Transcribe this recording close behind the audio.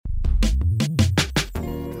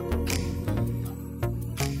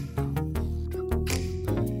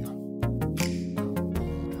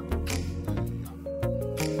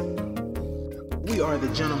are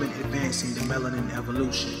the gentlemen advancing the melanin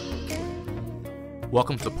evolution.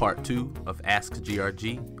 Welcome to part 2 of Ask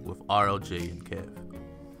GRG with RLJ and Kev.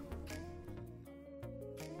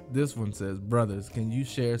 This one says, brothers, can you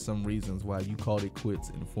share some reasons why you called it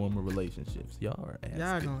quits in former relationships? Y'all are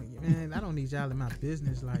asking. Man, I don't need y'all in my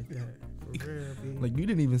business like that. For real, B. Like, you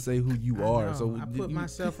didn't even say who you are. So I put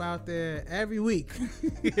myself out there every week.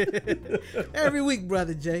 Every week,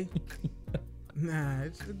 Brother Jay. Nah,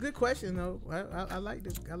 it's a good question, though. I like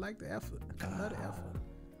this. I like the effort. I love the effort.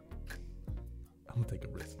 I'm going to take a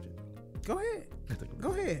risk, Jay. Go ahead.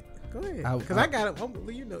 Go ahead. Because I got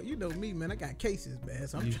it. You know me, man. I got cases, man.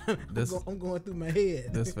 So I'm going through my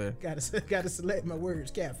head. That's fair. Got to select my words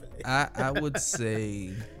carefully. I would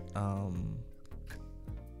say, I'll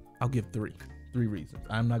give three reasons.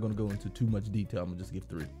 I'm not going to go into too much detail. I'm going to just give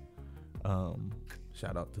three.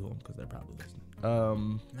 Shout out to them because they're probably listening.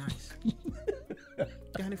 Nice.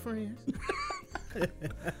 Got any friends?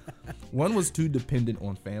 One was too dependent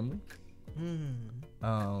on family.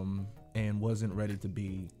 And wasn't ready to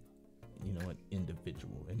be, an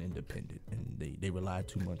individual and independent, and they relied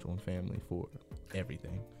too much on family for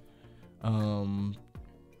everything.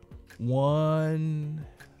 One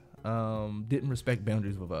didn't respect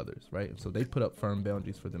boundaries of others, right? So they put up firm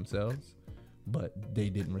boundaries for themselves, but they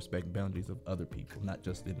didn't respect boundaries of other people, not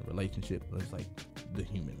just in a relationship, but it's like the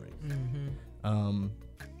human race.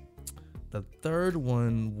 The third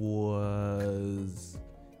one was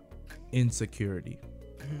insecurity.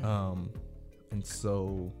 And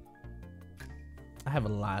so I have a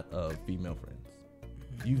lot of female friends.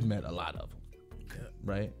 You've met a lot of them,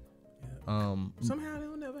 right? Yep. Somehow they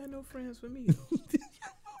don't never have no friends for me.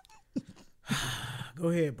 Go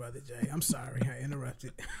ahead, Brother Jay. I'm sorry I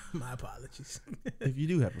interrupted. My apologies. If you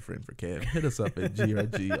do have a friend for Kev, hit us up at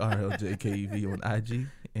GRGRLJKEV on IG,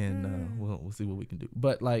 and we'll see what we can do.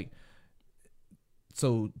 But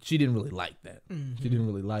so she didn't really like that. She didn't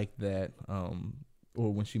really like that.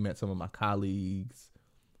 Or when she met some of my colleagues,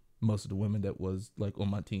 most of the women that was like on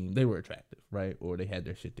my team, they were attractive, right? Or they had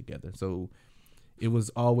their shit together. So it was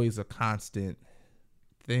always a constant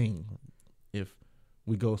thing. If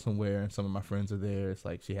we go somewhere and some of my friends are there, it's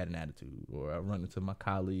like she had an attitude. Or I run into my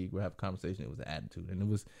colleague, we have a conversation, it was an attitude. And it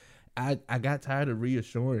was, I got tired of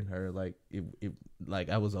reassuring her, like like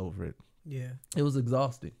I was over it. Yeah. It was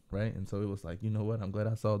exhausting, right? And so it was like, you know what? I'm glad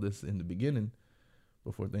I saw this in the beginning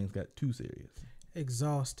before things got too serious.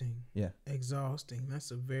 Exhausting. Yeah. Exhausting.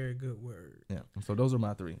 That's a very good word. Yeah. So those are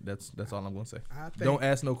my three. That's all I'm gonna say. Don't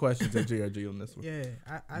ask no questions at GRG on this one. Yeah.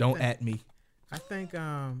 Don't at me. I think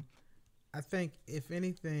if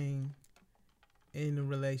anything in a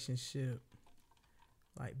relationship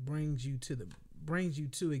brings you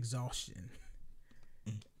to exhaustion.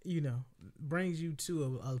 Brings you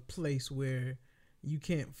to a place where you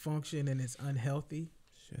can't function and it's unhealthy.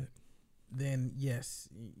 Shit. Then yes,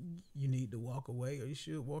 you need to walk away, or you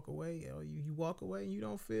should walk away, or you walk away and you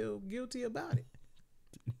don't feel guilty about it.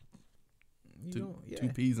 Two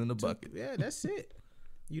peas in the bucket. Yeah, that's it.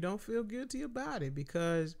 You don't feel guilty about it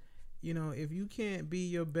because, if you can't be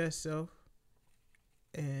your best self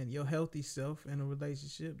and your healthy self in a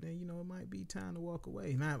relationship, then, it might be time to walk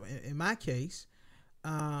away. Now, in my case,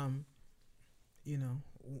 when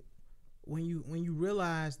you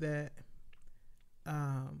realize that,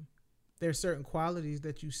 there are certain qualities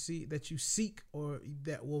that you seek or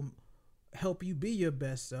that will help you be your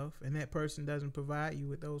best self, and that person doesn't provide you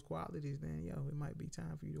with those qualities, then it might be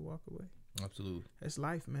time for you to walk away. Absolutely. That's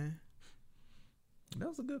life, man. That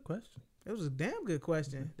was a good question. It was a damn good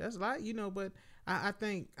question. That's like, but I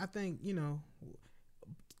think,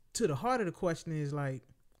 to the heart of the question is like,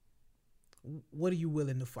 what are you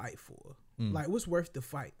willing to fight for? Like, what's worth the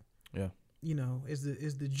fight? Yeah.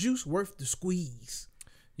 Is the juice worth the squeeze?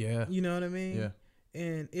 Yeah. You know what I mean? Yeah.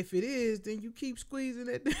 And if it is, then you keep squeezing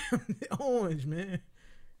that damn orange, man,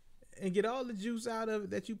 and get all the juice out of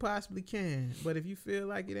it that you possibly can. But if you feel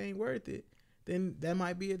like it ain't worth it, then that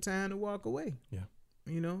might be a time to walk away. Yeah.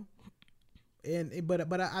 And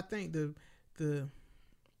but I think the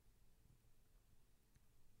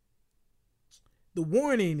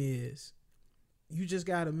warning is you just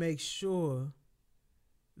got to make sure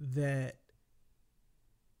that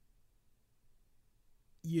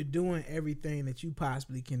you're doing everything that you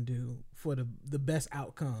possibly can do for the best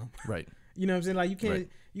outcome. Right. You know what I'm saying? Like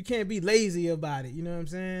you can't be lazy about it. You know what I'm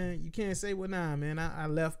saying? You can't say, well, nah, man, I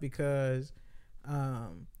left because,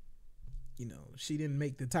 she didn't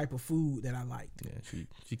make the type of food that I liked. Yeah,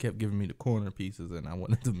 she kept giving me the corner pieces and I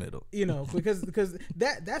wanted the middle. Because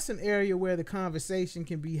that's an area where the conversation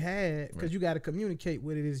can be had because you got to communicate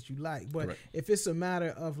what it is that you like. But if it's a matter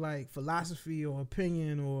of like philosophy or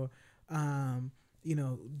opinion or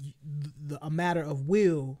a matter of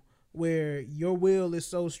will, where your will is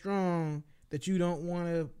so strong that you don't want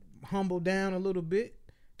to humble down a little bit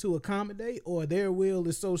to accommodate, or their will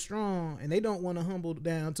is so strong and they don't want to humble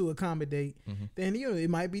down to accommodate, then it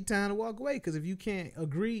might be time to walk away. Because if you can't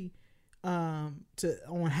agree on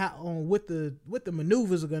what the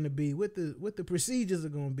maneuvers are going to be, what the procedures are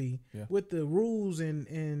going to be, what the rules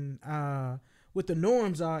and what the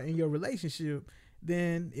norms are in your relationship,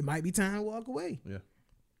 then it might be time to walk away. Yeah.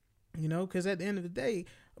 Because at the end of the day,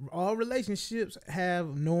 all relationships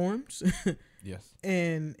have norms. Yes.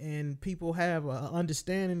 And people have an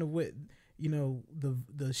understanding of what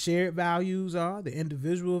the shared values are, the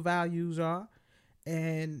individual values are,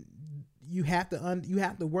 and you have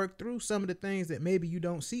to work through some of the things that maybe you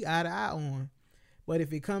don't see eye to eye on. But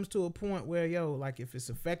if it comes to a point where if it's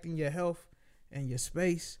affecting your health and your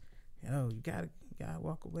space, you gotta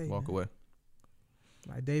walk away. Walk away.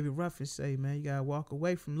 Like David Ruffin say, man, you gotta walk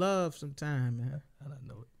away from love sometime, man. I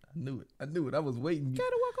know it. I knew it. I was waiting.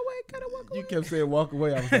 Gotta walk away. You kept saying walk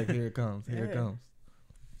away. I was like, here it comes. Here it comes.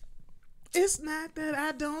 It's not that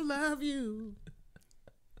I don't love you.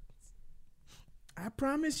 I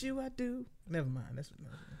promise you I do. Never mind. That's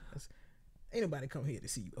ain't nobody come here to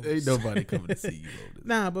see you. Ain't nobody coming to see you.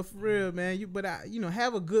 Nah, but for real, man.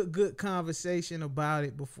 Have a good conversation about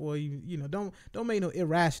it before don't make no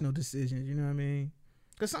irrational decisions. You know what I mean?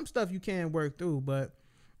 Because some stuff you can work through, but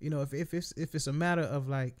if it's a matter of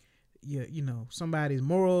like somebody's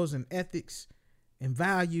morals and ethics and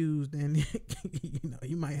values, then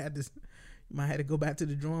you might have to go back to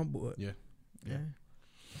the drawing board. Yeah.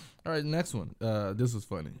 All right, next one. This was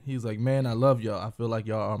funny. He's like, man, I love y'all. I feel like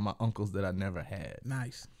y'all are my uncles that I never had.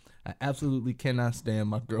 Nice. I absolutely cannot stand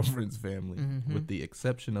my girlfriend's family, with the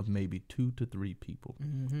exception of maybe 2 to 3 people.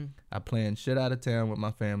 I plan shit out of town with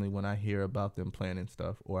my family when I hear about them planning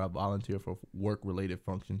stuff, or I volunteer for work-related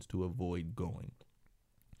functions to avoid going.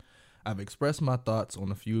 I've expressed my thoughts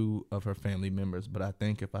on a few of her family members, but I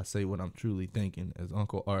think if I say what I'm truly thinking, as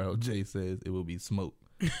Uncle RLJ says, it will be smoke.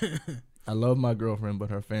 I love my girlfriend,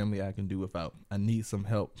 but her family I can do without. I need some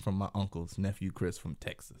help from my uncles, nephew Chris from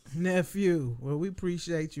Texas. Nephew, well, we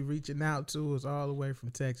appreciate you reaching out to us all the way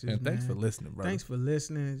from Texas, and thanks for listening, bro. Thanks for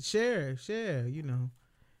listening. Share,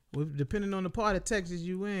 depending on the part of Texas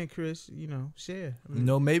you in, Chris, share.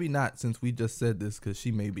 No, maybe not, since we just said this, because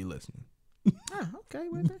she may be listening. Okay,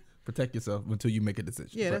 well then. Protect yourself until you make a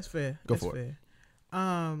decision. Yeah, that's fair. Go for it.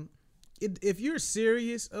 If you're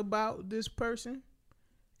serious about this person,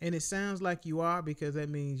 and it sounds like you are, because that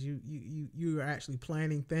means you are actually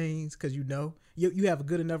planning things, because you have a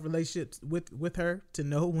good enough relationship with her to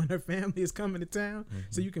know when her family is coming to town,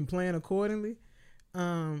 so you can plan accordingly.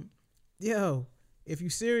 If you're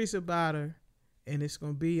serious about her and it's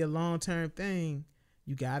gonna be a long-term thing,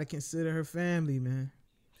 you gotta consider her family, man.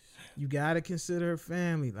 You gotta consider her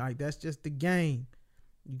family. Like, that's just the game.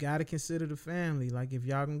 You gotta consider the family. Like, if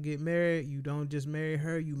y'all gonna get married, you don't just marry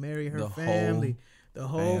her, you marry her family. The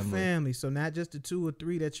whole family. So not just the 2 or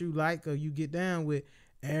 3 that you like or you get down with,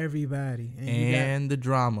 everybody. And the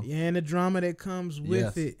drama. And the drama that comes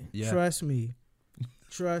with it. Yeah. Trust me.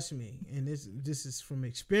 And this is from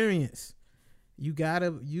experience. You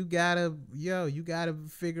gotta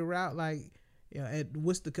figure out, like, at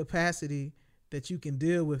what's the capacity that you can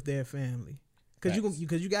deal with their family. Because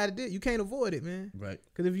you gotta deal. You can't avoid it, man. Right.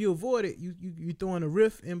 Because if you avoid it, you throwing a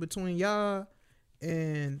rift in between y'all,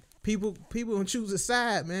 and people gonna choose a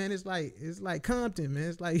side, man. It's like Compton,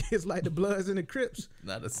 man. It's like the Bloods and the Crips.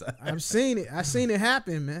 Not a side. I've seen it. I seen it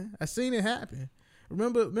happen, man. I seen it happen.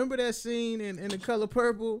 Remember that scene in The Color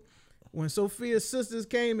Purple when Sophia's sisters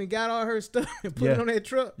came and got all her stuff and put it on that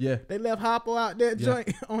truck? Yeah. They left Hopper out that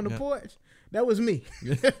joint on the porch. That was me.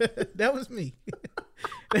 That was me.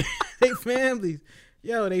 They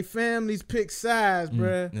families pick sides,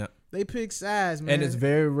 bruh. Yeah. They pick sides, man. And it's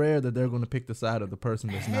very rare that they're going to pick the side of the person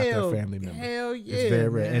that's not their family member. Hell yeah, it's very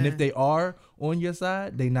rare. man. And if they are on your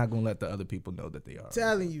side, they're not going to let the other people know that they are.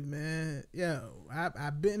 Telling you, man.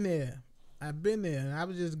 I've been there. And I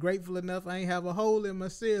was just grateful enough I ain't have a hole in my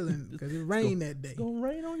ceiling because it rained that day. It's going to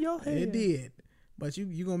rain on your head. It did. But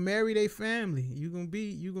you gonna marry their family. You gonna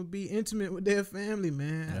be intimate with their family,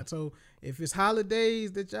 man. Yeah. So if it's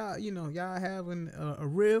holidays that y'all having a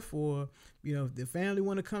riff, or if the family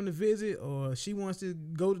want to come to visit, or she wants to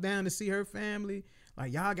go down to see her family,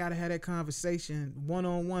 like, y'all gotta have that conversation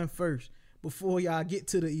one-on-one first before y'all get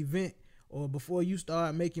to the event, or before you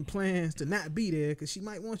start making plans to not be there, because she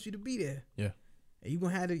might want you to be there. Yeah. And you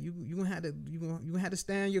gonna have to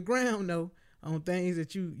stand your ground though, on things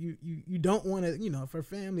that you don't want to, for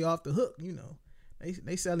family off the hook,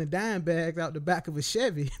 they selling dime bags out the back of a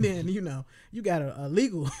Chevy. Then you know you got a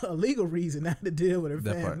legal reason not to deal with her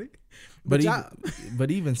That part. family.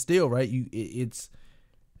 But even still, right? It's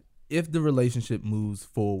if the relationship moves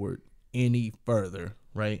forward any further,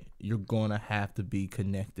 right? You're gonna have to be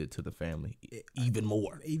connected to the family even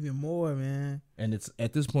more. Even more, man. And it's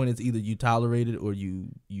at this point, it's either you tolerate it or you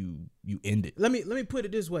end it. Let me put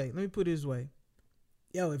it this way.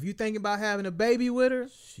 Yo, if you thinking about having a baby with her,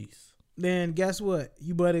 Jeez. then guess what?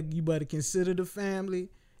 You better consider the family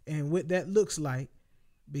and what that looks like,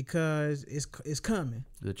 because it's coming.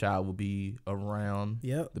 The child will be around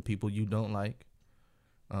Yep. the people you don't like.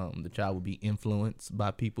 The child will be influenced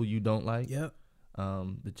by people you don't like. Yep.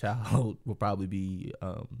 The child will probably be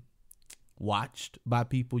watched by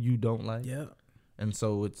people you don't like. Yep. And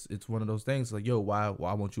so it's one of those things like, yo, why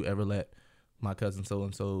won't you ever let my cousin so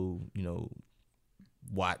and so,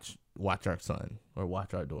 watch our son or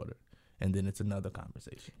watch our daughter? And then it's another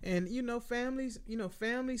conversation. And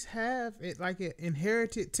families have it like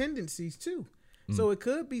inherited tendencies too. So it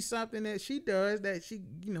could be something that she does that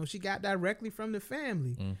she got directly from the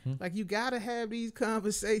family. Mm-hmm. Like, you gotta have these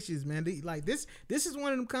conversations, man. Like this is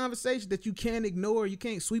one of them conversations that you can't ignore. You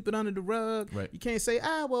can't sweep it under the rug. Right. You can't say,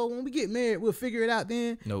 well, when we get married, we'll figure it out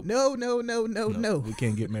then. Nope. No. We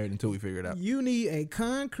can't get married until we figure it out. You need a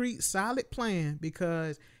concrete, solid plan,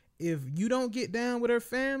 because if you don't get down with her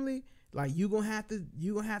family, like, you gonna have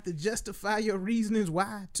to justify your reasonings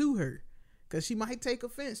why to her. Because she might take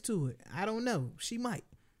offense to it. I don't know. She might.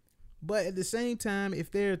 But at the same time,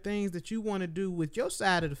 if there are things that you want to do with your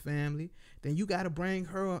side of the family, then you got to bring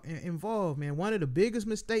her involved, man. One of the biggest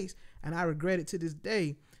mistakes, and I regret it to this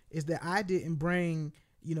day, is that I didn't bring,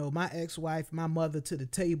 my ex-wife, my mother to the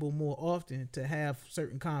table more often to have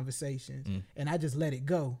certain conversations. And I just let it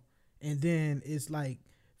go. And then it's like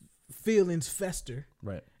feelings fester.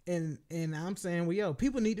 Right. And I'm saying, well, yo,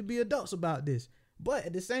 people need to be adults about this. But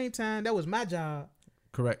at the same time, that was my job.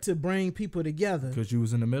 Correct. To bring people together. Because you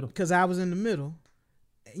was in the middle. Because I was in the middle,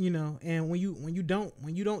 and when you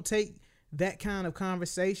don't take that kind of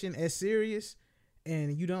conversation as serious,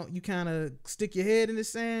 and you kind of stick your head in the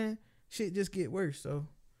sand, shit just get worse. So,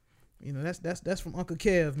 that's from Uncle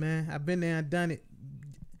Kev, man. I've been there and done it.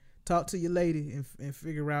 Talk to your lady and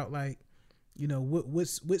figure out, like,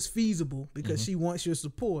 what's feasible, because she wants your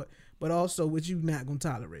support, but also what you not gonna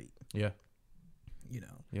tolerate. Yeah.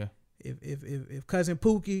 Yeah. If cousin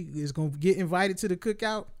Pookie is gonna get invited to the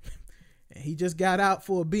cookout, and he just got out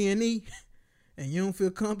for a B&E, and you don't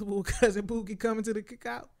feel comfortable with cousin Pookie coming to the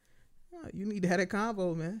cookout, you need to have that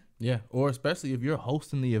convo, man. Yeah. Or especially if you're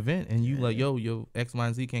hosting the event and you like, yo, X, Y,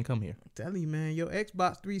 and Z can't come here. I'm telling you, man, your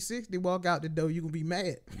Xbox 360 walk out the door, you gonna be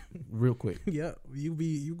mad real quick. Yep, you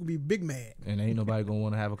gonna be big mad, and ain't nobody gonna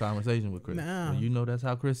want to have a conversation with Chris. Nah. Well, that's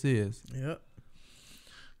how Chris is. Yep.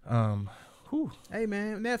 Whew. Hey,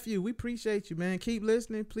 man, nephew, we appreciate you, man. Keep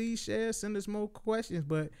listening. Please share. Send us more questions.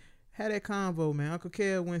 But have that convo, man. Uncle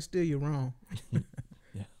Kev wouldn't steer you wrong.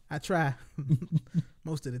 Yeah. I try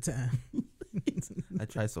most of the time. I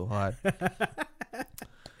try so hard.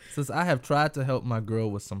 Since I have tried to help my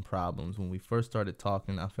girl with some problems, when we first started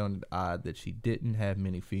talking, I found it odd that she didn't have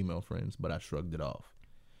many female friends, but I shrugged it off.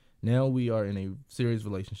 Now we are in a serious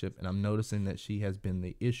relationship, and I'm noticing that she has been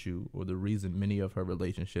the issue or the reason many of her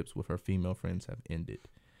relationships with her female friends have ended.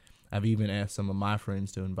 I've even asked some of my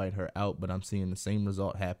friends to invite her out, but I'm seeing the same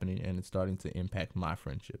result happening, and it's starting to impact my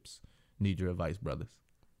friendships. Need your advice, brothers.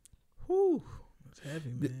 Whew. It's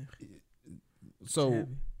heavy, man. So heavy.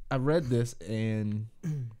 I read this, and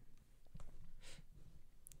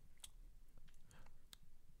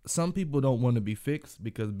some people don't want to be fixed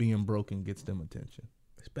because being broken gets them attention.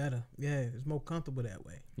 It's better. Yeah, it's more comfortable that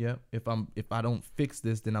way. Yeah. If I don't fix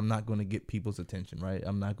this, then I'm not going to get people's attention, right?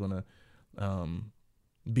 I'm not going to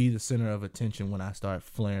be the center of attention when I start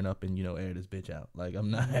flaring up and air this bitch out. Like,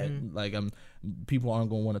 I'm not like people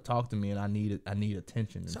aren't going to want to talk to me, and I need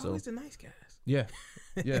attention. It's and always so the nice guys. yeah.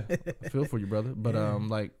 I feel for you, brother. But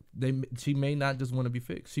she may not just want to be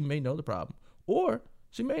fixed. She may know the problem, or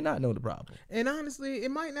she may not know the problem. And honestly,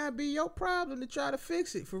 it might not be your problem to try to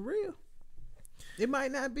fix it, for real. It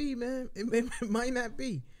might not be, man. It might not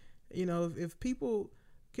be. If people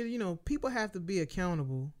could, people have to be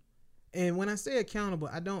accountable. And when I say accountable,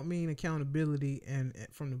 I don't mean accountability and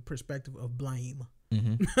from the perspective of blame.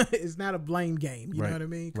 Mm-hmm. It's not a blame game. You know what I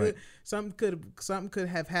mean? Something could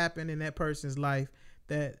have happened in that person's life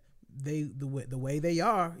that the way they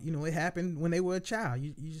are, it happened when they were a child.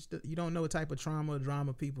 You don't know what type of trauma or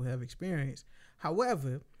drama people have experienced.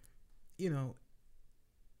 However,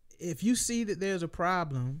 if you see that there's a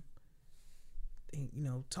problem,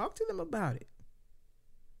 talk to them about it.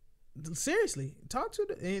 Seriously, talk to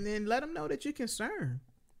and let them know that you're concerned.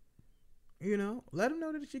 You know, let them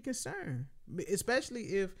know that you're concerned, especially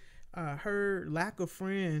if her lack of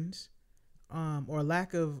friends, or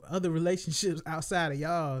lack of other relationships outside of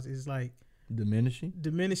y'all's is like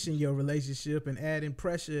diminishing your relationship and adding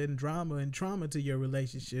pressure and drama and trauma to your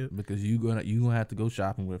relationship. Because you gonna have to go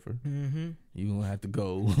shopping with her. Mm-hmm. You're gonna have to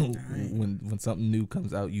go when something new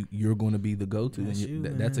comes out. You're going to be the go-to,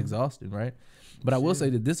 and that's exhausting, right? But I will say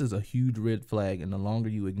that this is a huge red flag, and the longer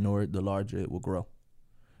you ignore it, the larger it will grow.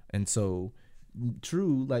 And so,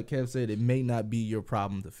 true, like Kev said, it may not be your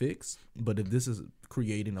problem to fix, but if this is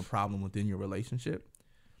creating a problem within your relationship,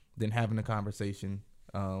 then having a conversation.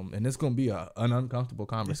 And it's gonna be an uncomfortable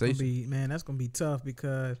conversation. That's gonna be tough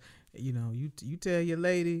because you know you tell your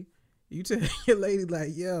lady like,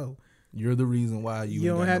 yo, you're the reason why you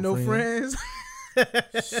don't have no friends.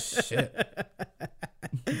 Shit,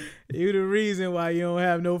 you're the reason why you don't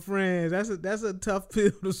have no friends. That's a tough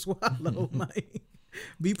pill to swallow, Mike.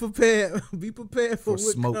 Be prepared. Be prepared for what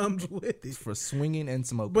smoke. Comes with it. For swinging and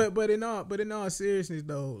smoking. But in all seriousness,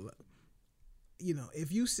 though. You know,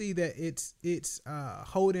 if you see that it's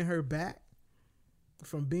holding her back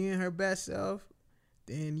from being her best self,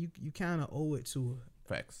 then you kind of owe it to her.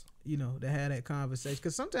 Facts. You know, to have that conversation,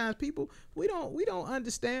 because sometimes people we don't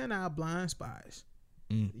understand our blind spots.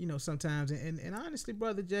 You know, sometimes, and honestly,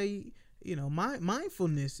 Brother Jay, you know,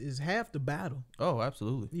 mindfulness is half the battle. Oh,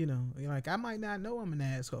 absolutely. You know, like I might not know I'm an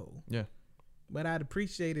asshole. Yeah. But I'd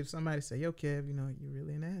appreciate if somebody say, "Yo, Kev, you know, you're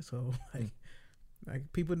really an asshole."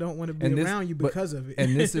 Like people don't want to be around you because of it.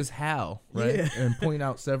 And this is how, right? Yeah. And point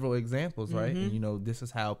out several examples, right? And you know, this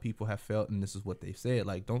is how people have felt, and this is what they've said.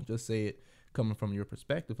 Like, don't just say it coming from your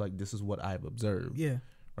perspective. Like, this is what I've observed. Yeah.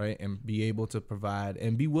 Right. And be able to provide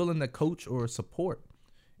and be willing to coach or support.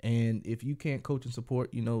 And if you can't coach and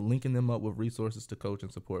support, you know, linking them up with resources to coach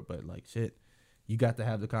and support. But like, shit, you got to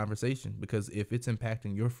have the conversation, because if it's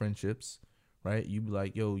impacting your friendships, right? You be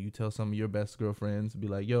like, yo, you tell some of your best girlfriends, be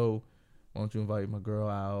like, yo, why don't you invite my girl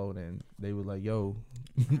out? And they were like, yo,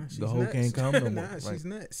 the hoe can't come no more. Like, she's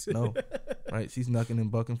nuts. No, right? She's knucking and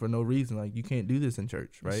bucking for no reason. Like, you can't do this in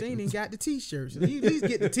church, right? She ain't even got the T-shirts. You at least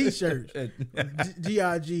get the T-shirts.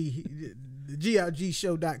 GRG,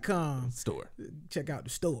 GRGshow.com. Store. Check out the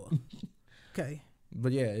store. Okay.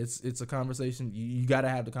 But yeah, it's a conversation. You got to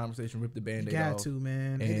have the conversation, rip the Band-Aid off. You got to,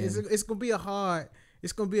 man. It's going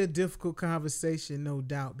to be a difficult conversation, no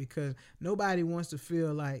doubt, because nobody wants to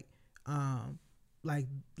feel like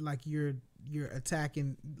you're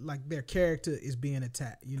attacking, like their character is being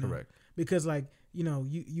attacked, you know. Correct. Because like, you know,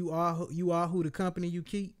 you are who the company you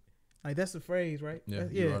keep. Like, that's the phrase, right? Yeah,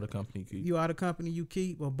 you are the company you keep. You are the company you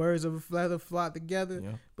keep. Or birds of a feather flock together.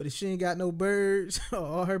 Yeah. But if she ain't got no birds, or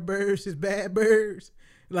all her birds is bad birds,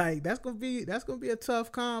 like that's gonna be a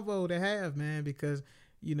tough convo to have, man. Because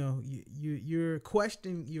you know you're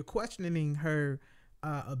questioning her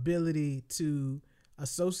ability to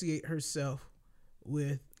associate herself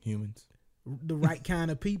with humans, the right kind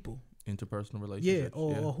of people, interpersonal relationships.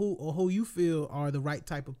 Or who you feel are the right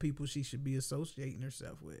type of people she should be associating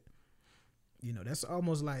herself with. You know, that's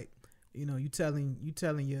almost like, you know, you telling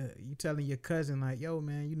your cousin like, yo,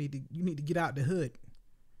 man, you need to get out the hood.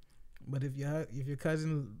 But if your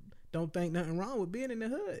cousin don't think nothing wrong with being in the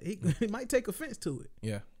hood, he might take offense to it.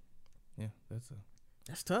 Yeah,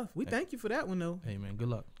 that's tough. We thank you for that one though. Hey man, good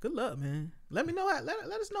luck. Good luck, man. Let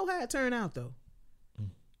us know how it turned out though.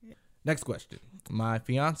 Yeah. Next question. My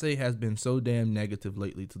fiance has been so damn negative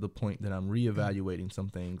lately to the point that I'm reevaluating some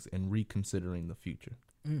things and reconsidering the future.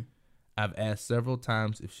 I've asked several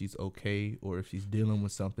times if she's okay or if she's dealing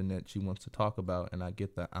with something that she wants to talk about, and I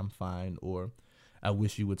get that I'm fine, or I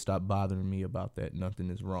wish you would stop bothering me about that. Nothing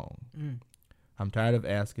is wrong. I'm tired of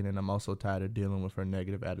asking, and I'm also tired of dealing with her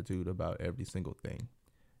negative attitude about every single thing.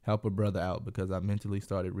 Help a brother out, because I mentally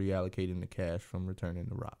started reallocating the cash from returning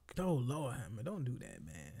the rock. Oh, Lord, man, don't do that,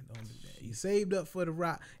 man. Don't do that. You saved up for the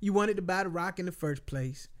rock. You wanted to buy the rock in the first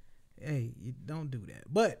place. Hey, you don't do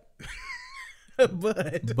that. But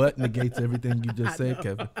negates everything you just said,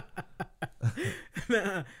 Kevin.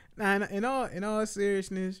 In all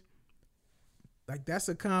seriousness, like, that's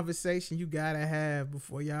a conversation you gotta have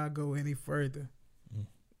before y'all go any further.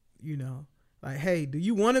 You know, like, hey, do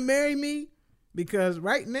you want to marry me? Because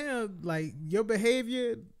right now, like, your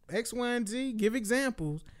behavior, X, Y, and Z, give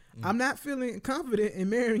examples. I'm not feeling confident in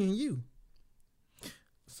marrying you.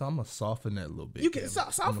 So I'm going to soften that a little bit. You can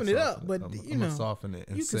soften it up, but I'm going to soften it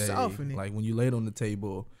and say, like, when you lay it on the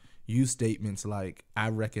table, use statements like, I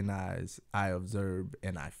recognize, I observe,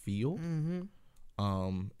 and I feel.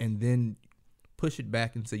 And then push it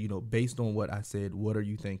back and say, you know, based on what I said, what are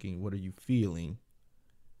you thinking? What are you feeling?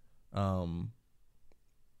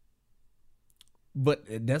 But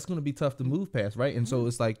that's going to be tough to move past, right? And so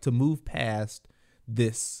it's like to move past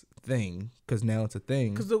this thing, because now it's a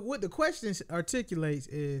thing. Because what the question articulates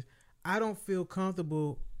is, I don't feel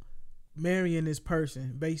comfortable marrying this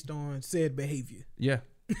person based on said behavior. Yeah.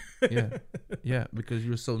 Yeah, because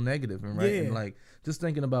you're so negative, and right, and like just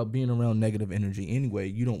thinking about being around negative energy anyway,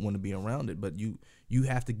 you don't want to be around it, but you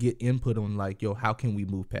have to get input on like, yo, how can we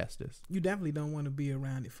move past this? You definitely don't want to be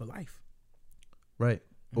around it for life, right?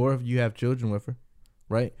 Or if you have children with her,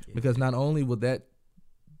 right? Yeah. Because not only will that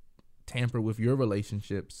tamper with your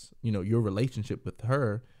relationships, your relationship with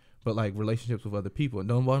her, but like relationships with other people.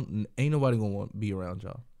 Ain't nobody gonna want to be around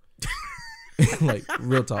y'all. Like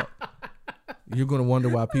real talk. You're gonna wonder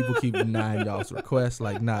why people keep denying y'all's requests.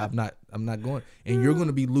 Like, nah, I'm not going. And you're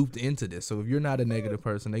gonna be looped into this. So if you're not a negative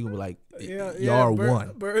person, they gonna be like, y'all are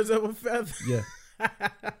one. Birds of a feather. Yeah.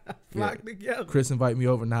 Flock together. Chris invite me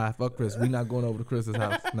over. Nah, fuck Chris. We not going over to Chris's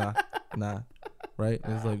house. Nah. Right?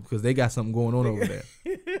 It's like, because they got something going on over there.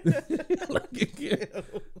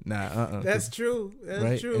 That's true. That's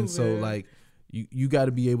right? true. And man. so like you got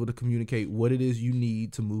to be able to communicate what it is you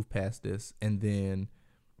need to move past this, and then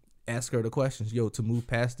ask her the questions. Yo, to move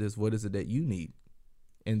past this, what is it that you need?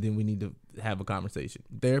 And then we need to have a conversation.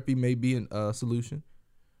 Therapy may be a solution,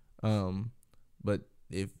 but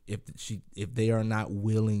if they are not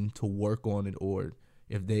willing to work on it, or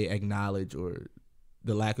if they acknowledge or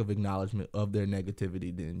the lack of acknowledgement of their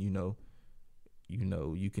negativity, then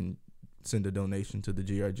you can send a donation to the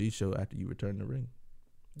GRG show after you return the ring.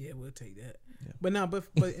 Yeah, we'll take that. Yeah. But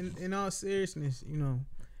in all seriousness,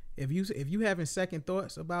 if you having second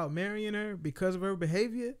thoughts about marrying her because of her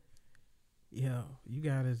behavior, you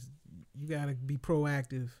gotta be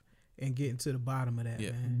proactive and getting to the bottom of that.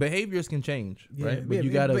 Yeah, man. behaviors can change, right? But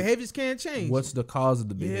behaviors can change. What's the cause of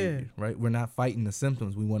the behavior, right? We're not fighting the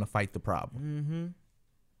symptoms. We want to fight the problem.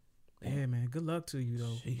 Mm-hmm. Yeah, man. Good luck to you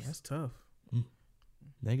though. Jeez. That's tough.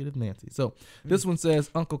 Negative Nancy. So this one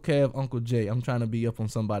says, Uncle Kev, Uncle Jay, I'm trying to be up on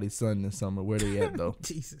somebody's son this summer. Where they at though?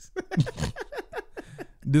 Jesus.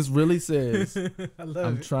 This really says,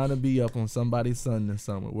 I'm trying to be up on somebody's son this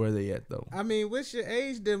summer. Where they at though? I mean, what's your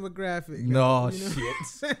age demographic? No, you know shit. what I'm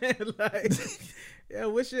saying? Like, yeah,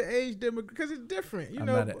 what's your age demographic? Because it's different. You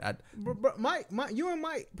know, Mike, you and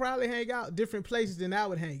Mike probably hang out different places than I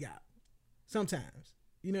would hang out sometimes.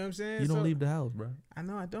 You know what I'm saying? You don't leave the house, bro. I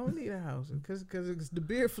know I don't leave the house because it's the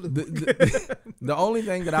beer flu. The only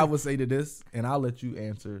thing that I would say to this, and I'll let you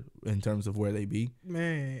answer in terms of where they be,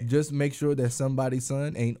 man, just make sure that somebody's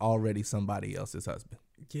son ain't already somebody else's husband.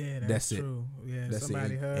 Yeah, that's true. It. Yeah, that's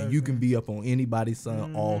somebody it. husband. And you can be up on anybody's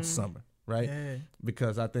son all summer, right? Yeah.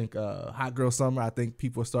 Because I think hot girl summer, I think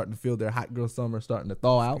people are starting to feel their hot girl summer starting to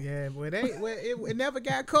thaw out. Yeah, but it never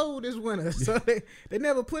got cold this winter, so they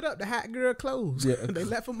never put up the hot girl clothes. Yeah. They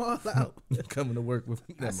left them all out. Coming to work with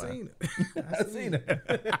I seen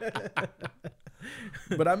it.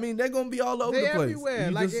 But I mean, they're gonna be all over the place.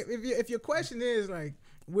 Everywhere. Like if your question is like,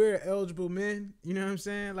 we're eligible men, you know what I'm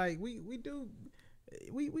saying? Like we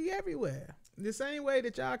everywhere. The same way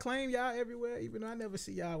that y'all claim y'all everywhere, even though I never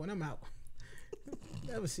see y'all when I'm out.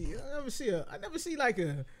 I never see like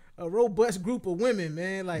a robust group of women,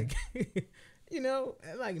 man. Like,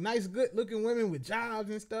 like nice, good looking women with jobs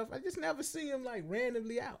and stuff. I just never see them like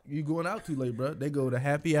randomly out. You going out too late, bro. They go to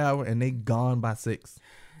happy hour and they gone by 6.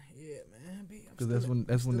 Yeah, man. Because that's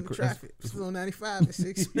when the traffic. Still on 95 at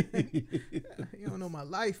 6. You don't know my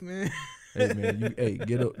life, man. Hey man,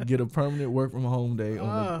 get a permanent work from home day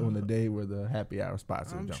on the day where the happy hour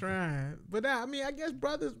spots are jumping. I'm trying, but I mean, I guess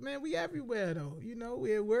brothers, man, we everywhere though.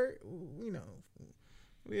 We at work.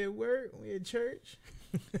 We at work. We at church.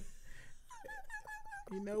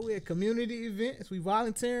 We at community events. We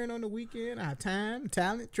volunteering on the weekend. Our time,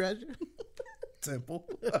 talent, treasure. Temple.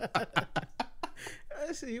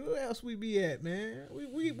 Let's see where else we be at, man.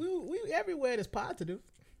 We everywhere that's positive.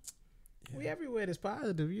 Yeah. We everywhere that's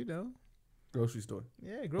positive, Grocery store.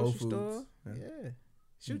 Yeah, grocery store. Yeah.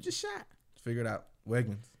 Shoot your shot. Figure it out.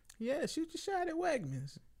 Wegmans. Yeah, shoot your shot at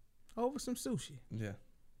Wegmans. Over some sushi. Yeah.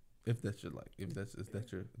 If that's your if that's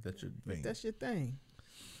your vein. If that's your thing.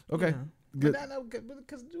 Okay. Good.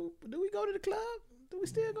 Because do we go to the club? Do we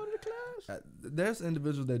still go to the clubs? There's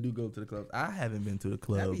individuals that do go to the clubs. I haven't been to the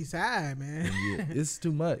club. That be sad, man. It's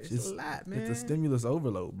too much. It's a lot, man. It's a stimulus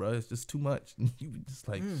overload, bro. It's just too much. You just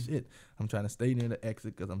like shit. I'm trying to stay near the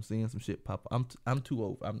exit because I'm seeing some shit pop up. I'm too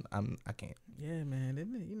old. I can't. Yeah, man.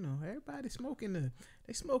 Everybody smoking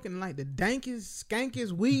they smoking like the dankest,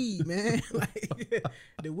 skankest weed, man. Like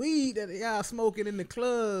the weed that y'all smoking in the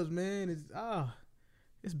clubs, man.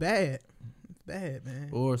 It's bad. bad, man.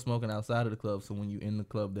 Or smoking outside of the club. So when you in the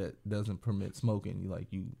club that doesn't permit smoking,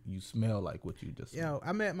 you smell like what you just smelled.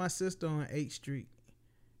 I met my sister on 8th Street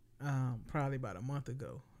probably about a month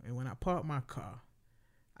ago. And when I parked my car,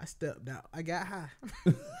 I stepped out. I got high.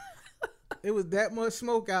 It was that much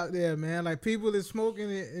smoke out there, man. Like, people is smoking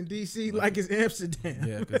it in D.C. like it's Amsterdam.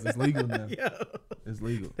 Yeah, because it's legal now. Yo, It's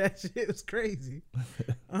legal. that shit was crazy.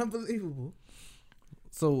 Unbelievable.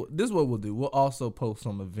 So this is what we'll do. We'll also post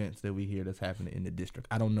some events that we hear that's happening in the district.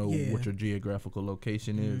 I don't know what your geographical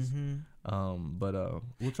location is, but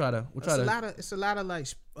we'll try to. It's a lot of like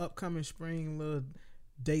upcoming spring little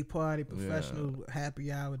day party, professional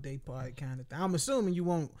happy hour day party kind of thing. I'm assuming you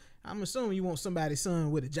want somebody's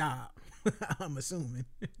son with a job. I'm assuming.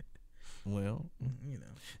 Well,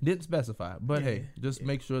 didn't specify, but hey, just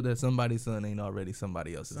make sure that somebody's son ain't already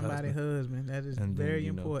somebody else's husband. That is very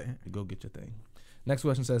important. Go get your thing. Next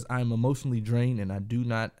question says, I am emotionally drained and I do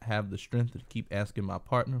not have the strength to keep asking my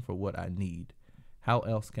partner for what I need. How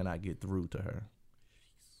else can I get through to her?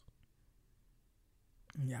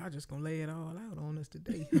 Y'all just gonna lay it all out on us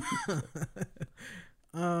today.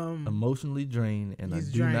 Emotionally drained and I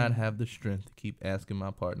do not have the strength to keep asking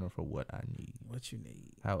my partner for what I need. What you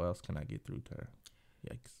need. How else can I get through to her?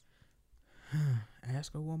 Yikes.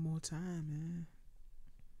 Ask her one more time, man.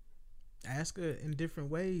 Ask her in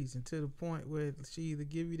different ways until the point where she either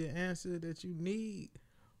give you the answer that you need,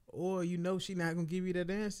 or she not gonna give you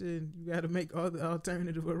that answer, and you got to make other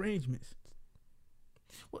alternative arrangements.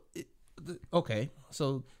 Well, okay.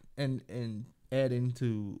 So and adding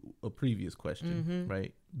to a previous question,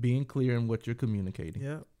 right? Being clear in what you're communicating.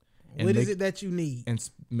 Yeah. What is it that you need? And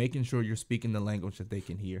making sure you're speaking the language that they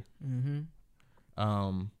can hear.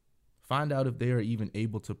 Find out if they are even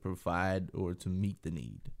able to provide or to meet the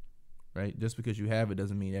need. Right? Just because you have it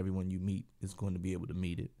doesn't mean everyone you meet is going to be able to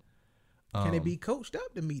meet it. Can it be coached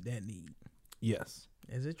up to meet that need? Yes.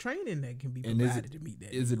 Is it training that can be provided to meet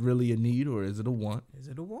that need? Is it really a need or is it a want? Is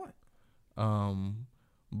it a want?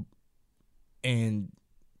 And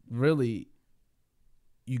really,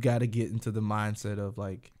 you got to get into the mindset of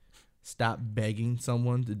like, stop begging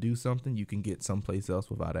someone to do something. You can get someplace else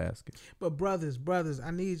without asking. But brothers, I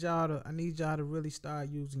need y'all to really start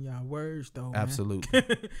using y'all words though. Absolutely.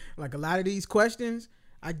 Man. Like a lot of these questions,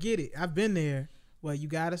 I get it. I've been there. Well, you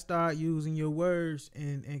got to start using your words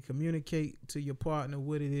and communicate to your partner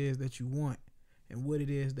what it is that you want and what it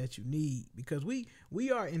is that you need. Because we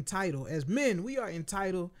are entitled, as men, we are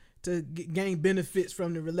entitled to gain benefits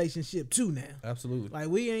from the relationship too now. Absolutely. Like,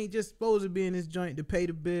 we ain't just supposed to be in this joint to pay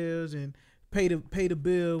the bills and pay the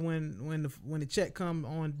bill when the check come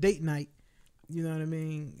on date night. You know what I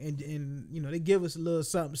mean? And they give us a little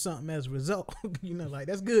something as a result. Like,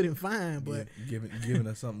 that's good and fine, but giving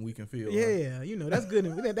us something we can feel. Yeah, that's good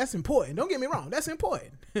and that's important. Don't get me wrong, that's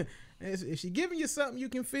important. If she giving you something you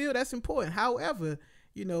can feel, that's important. However,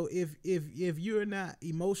 if you're not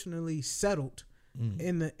emotionally settled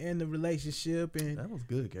in the relationship, and that was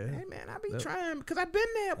good, guys. Hey man, I be trying because I've been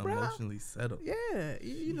there, bro. Emotionally settled. Yeah,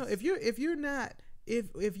 if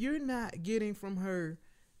you're not getting from her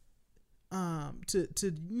to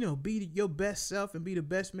be your best self and be the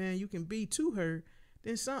best man you can be to her,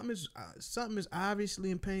 then something is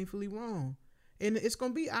obviously and painfully wrong, and it's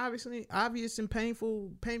gonna be obvious and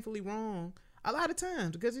painfully wrong a lot of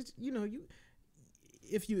times, because it's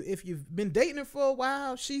if you've been dating her for a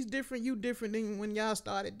while, she's different, you different than when y'all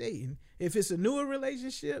started dating. If it's a newer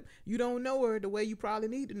relationship, you don't know her the way you probably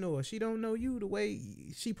need to know her. She don't know you the way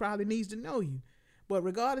she probably needs to know you. But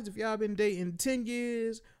regardless if y'all been dating 10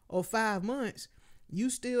 years or 5 months, you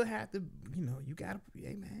still have to, you gotta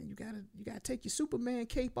take your Superman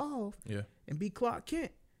cape off, and be Clark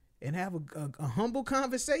Kent and have a humble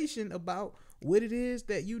conversation about what it is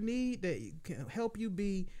that you need that can help you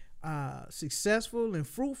be successful and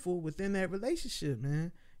fruitful within that relationship,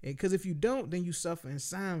 man. Because if you don't, then you suffer in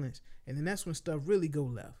silence, and then that's when stuff really go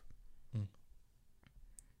left.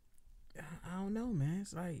 I don't know, man.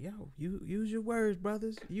 It's like, you use your words,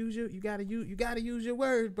 brothers. You gotta use your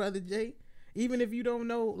words, brother Jay. Even if you don't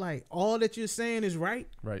know, like, all that you're saying is right.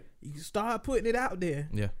 Right. You start putting it out there.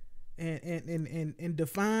 Yeah. And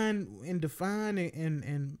define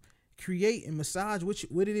and create and massage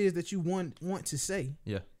what it is that you want to say.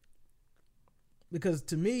 Yeah. Because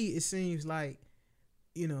to me, it seems like,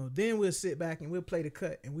 then we'll sit back and we'll play the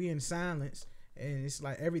cut and we're in silence, and it's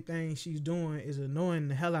like everything she's doing is annoying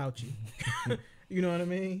the hell out you. You know what I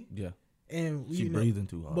mean? Yeah. And she's breathing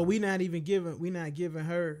too hard. But we're not giving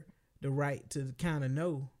her the right to kind of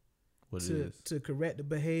know what it to is. to correct the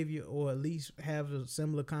behavior or at least have a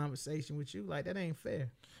similar conversation with you. Like, that ain't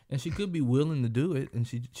fair. And she could be willing to do it, and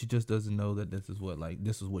she just doesn't know that this is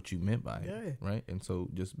what you meant by it, Yeah. right? And so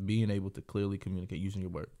just being able to clearly communicate using your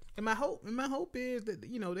words. And my hope is that,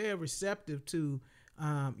 you know, they're receptive to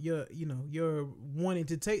your wanting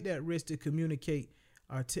to take that risk to communicate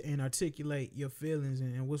and articulate your feelings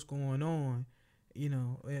and what's going on, you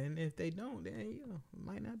know. And if they don't, then, you know, it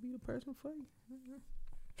might not be the person for you.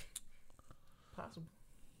 Possible.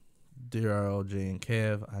 Dear RLJ and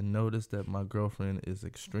Kev, I noticed that my girlfriend is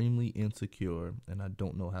extremely insecure, and I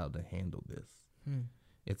don't know how to handle this.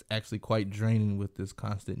 It's actually quite draining with this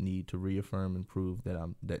constant need to reaffirm and prove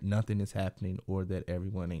that nothing is happening or that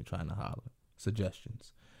everyone ain't trying to holler.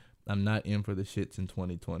 Suggestions. I'm not in for the shits in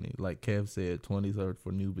 2020. Like Kev said, 20s are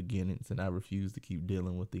for new beginnings, and I refuse to keep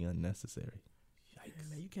dealing with the unnecessary. Yeah,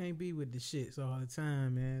 man, you can't be with the shits all the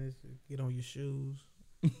time, man. Get on your shoes,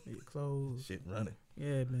 your clothes. Shit running.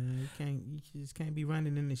 Yeah, man. You just can't be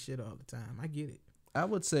running in this shit all the time. I get it. I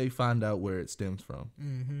would say find out where it stems from.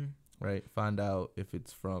 Mm-hmm. Right? Find out if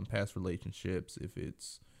it's from past relationships, if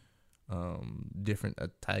it's different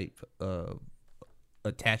type of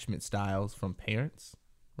attachment styles from parents,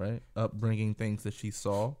 right? Upbringing, things that she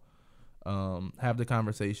saw. Have the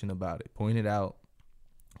conversation about it. Point it out.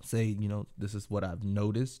 Say, you know, this is what I've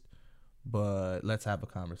noticed, but let's have a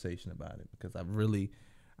conversation about it, because I really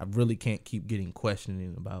can't keep getting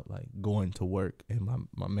questioning about like going to work, and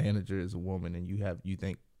my manager is a woman, and you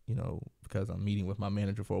think, you know, because I'm meeting with my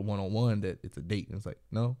manager for a one-on-one that it's a date, and it's like,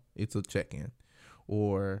 no, it's a check-in.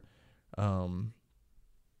 Or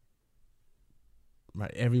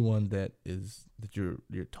right, everyone that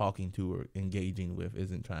you're talking to or engaging with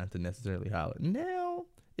isn't trying to necessarily holler. Now,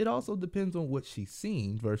 it also depends on what she's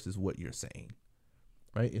seeing versus what you're saying.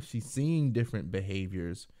 Right? If she's seeing different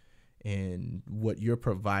behaviors and what you're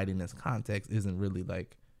providing as context isn't really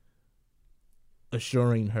like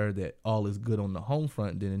assuring her that all is good on the home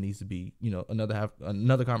front, then it needs to be, you know,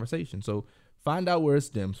 another conversation. So find out where it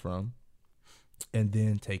stems from and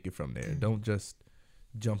then take it from there. Don't just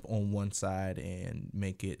jump on one side and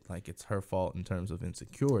make it like it's her fault in terms of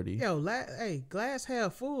insecurity. Yo, hey, glass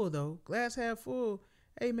half full though. Glass half full.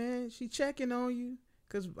 Hey man, she checking on you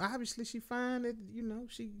because obviously she find that, you know,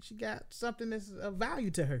 she got something that's of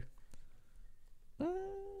value to her.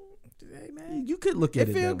 Hey man, you could look at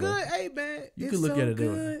it feel that good. way. Hey man, You it's could look so at it that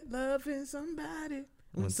way. good loving somebody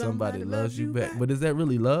When somebody loves you back. But is that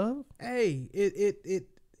really love? Hey,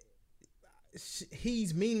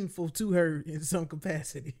 he's meaningful to her in some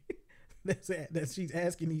capacity. That she's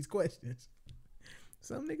asking these questions.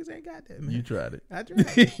 Some niggas ain't got that, man. You tried it. I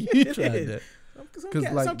tried it. You tried that.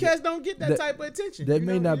 Some cats don't get that type of attention. That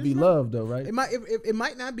may not be love though, right? It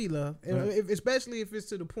might not be love, Right. Especially if it's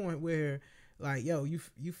to the point where, like, yo, you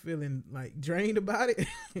feeling like drained about it.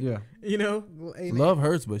 Yeah. You know, Love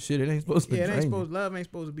hurts, but shit, it ain't supposed to. Yeah, drain love ain't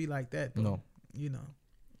supposed to be like that, though. No. You know,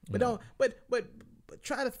 but No. don't. But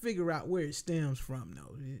try to figure out where it stems from,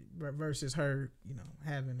 though, versus her, you know,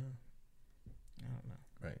 having I don't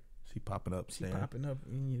know. Right. She popping up. She popping up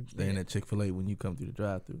in your Staying at Chick-fil-A when you come through the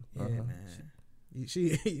drive-thru. Yeah, man.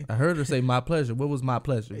 She I heard her say "my pleasure." What was my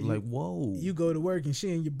pleasure? You- Like, whoa. you go to work and she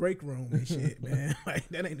in your break room and shit, man. Like,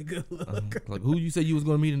 that ain't a good look. Like, who you said you was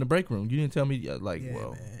going to meet in the break room? You didn't tell me. Like, Yeah,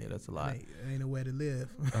 well, man. yeah, that's a lot. Ain't no way to live.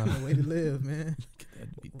 No way to live, man.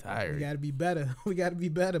 I'd be tired. We gotta be better. We gotta be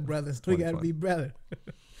better, brothers. We gotta be better.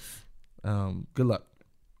 Good luck.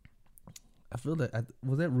 I feel that.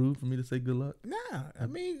 Was that rude for me to say good luck? Nah, I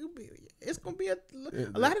mean, it's gonna be a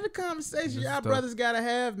lot of the conversations This y'all stuff. brothers gotta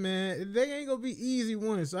have, man. They ain't gonna be easy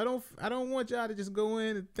ones. So I don't want y'all to just go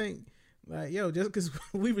in and think like, yo, just because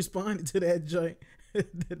we responded to that joint,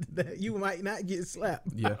 that you might not get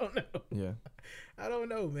slapped. Yeah. I don't know. Yeah. I don't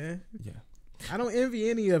know, man. Yeah. I don't envy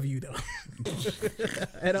any of you though,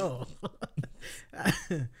 at all.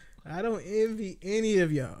 I don't envy any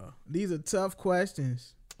of y'all. These are tough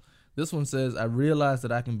questions. This one says, I realize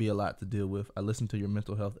that I can be a lot to deal with. I listened to your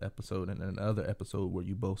mental health episode and another episode where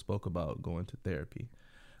you both spoke about going to therapy.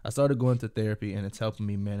 I started going to therapy and it's helping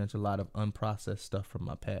me manage a lot of unprocessed stuff from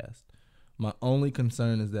my past. My only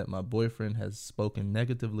concern is that my boyfriend has spoken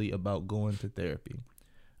negatively about going to therapy.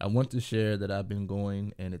 I want to share that I've been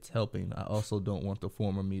going and it's helping. I also don't want the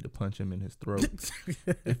former me to punch him in his throat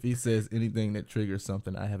if he says anything that triggers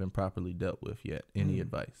something I haven't properly dealt with yet. Any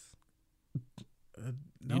advice?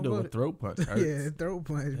 You know a throat punch hurts. Yeah, throat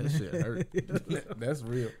punch. That shit hurt. That's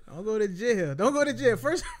real. Don't go to jail. Don't go to jail.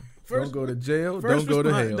 First Don't go to jail. first Don't go to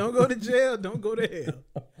response, hell. Don't go to jail. Don't go to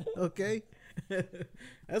hell. Okay.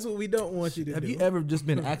 That's what we don't want you to Have do. you ever just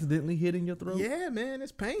been accidentally hitting your throat? Yeah, man,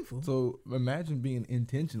 it's painful. So imagine being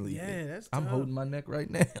intentionally. Yeah, hit. that's I'm tough. holding my neck right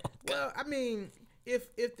now. Well, I mean,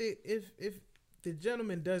 if the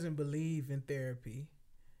gentleman doesn't believe in therapy,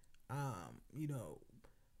 you know,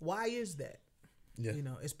 why is that? Yeah. You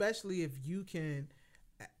know, especially if you can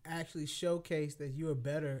actually showcase that you're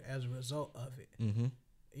better as a result of it. Mm-hmm.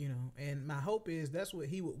 You know, and my hope is that's what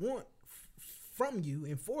he would want from you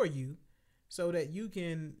and for you, so that you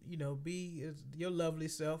can, you know, be your lovely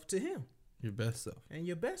self to him. Your best self. And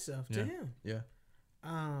your best self to him. Yeah.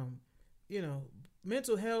 You know,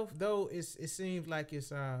 mental health, though, it seems like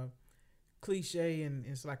it's cliche and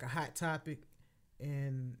it's like a hot topic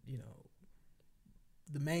and, you know,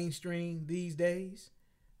 the mainstream these days.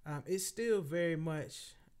 It's still very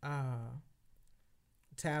much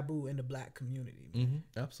taboo in the black community. Mm-hmm.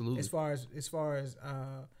 Absolutely. As far as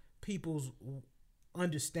people's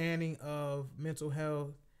understanding of mental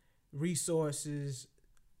health, resources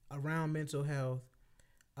around mental health,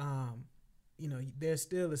 you know, there's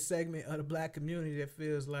still a segment of the black community that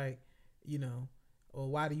feels like, you know, or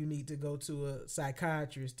why do you need to go to a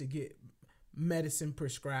psychiatrist to get medicine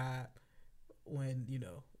prescribed when, you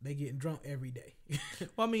know, they getting drunk every day?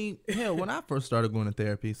 Well, I mean, hell, when I first started going to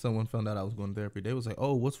therapy, someone found out I was going to therapy. They was like,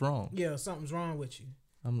 "Oh, what's wrong?" Yeah, something's wrong with you.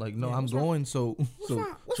 I'm like, "No, Yeah, I'm what's going so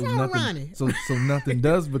What's wrong with Ronnie? so nothing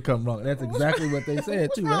does become wrong." That's exactly what they said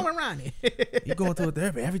What's too, wrong right? with Ronnie? You going to a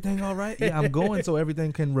therapy? Everything all right? Yeah, I'm going so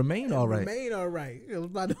everything can remain all right. Remain all right. It was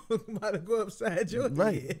about to go upside your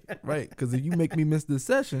Right, head. right. Because if you make me miss this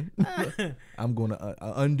session, I'm going to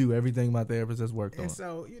undo everything my therapist has worked on. And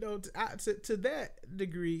so, you know, to that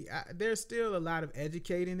degree, there's still a lot of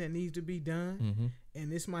educating that needs to be done. Mm-hmm.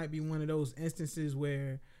 And this might be one of those instances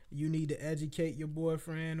where you need to educate your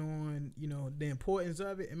boyfriend on, you know, the importance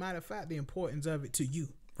of it. And matter of fact, the importance of it to you.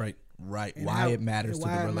 Right. And Why it matters to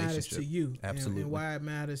the relationship. Why it matters to you. Absolutely. And why it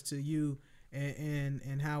matters to you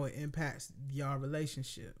and how it impacts your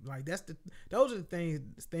relationship. Like those are the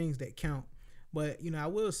things that count. But, you know, I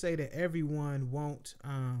will say that everyone won't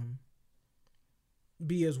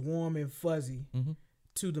be as warm and fuzzy Mm-hmm.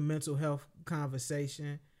 to the mental health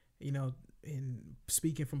conversation, you know, in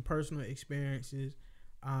speaking from personal experiences.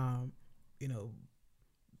 You know,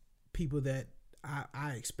 people that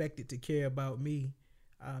I expected to care about me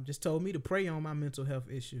just told me to pray on my mental health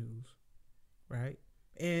issues, right?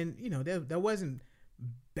 And, you know, that wasn't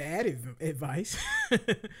bad advice,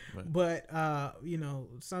 Right. but, you know,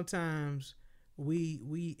 sometimes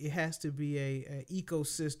it has to be a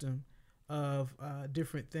ecosystem of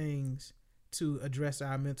different things to address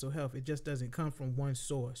our mental health. It just doesn't come from one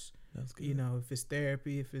source. That's good. You know, if it's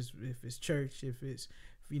therapy, if it's church, if it's,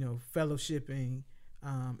 you know, fellowshipping,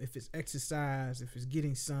 if it's exercise, if it's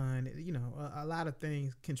getting sun, you know, a lot of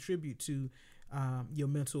things contribute to your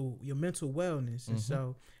mental wellness. Mm-hmm. And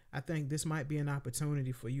so I think this might be an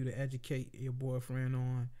opportunity for you to educate your boyfriend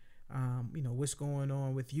on, you know, what's going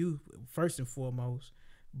on with you first and foremost,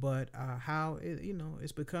 but how it, you know,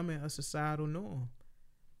 it's becoming a societal norm.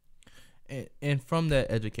 And from that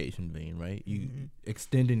education vein, right? You Mm-hmm.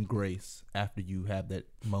 extending grace after you have that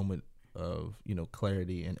moment of, you know,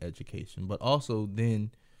 clarity and education, but also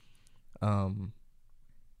then kind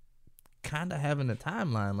of having a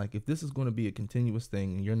timeline. Like, if this is going to be a continuous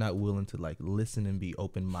thing and you're not willing to like listen and be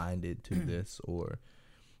open-minded to this or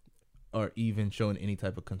even showing any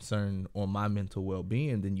type of concern on my mental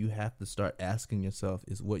well-being, then you have to start asking yourself,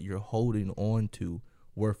 is what you're holding on to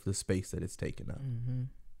worth the space that it's taking up? Mm-hmm.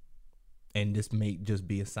 And this may just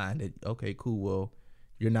be a sign that, okay, cool, well,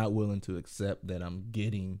 you're not willing to accept that I'm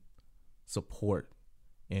getting support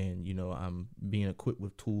and, you know, I'm being equipped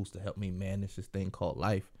with tools to help me manage this thing called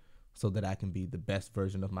life so that I can be the best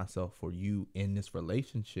version of myself for you in this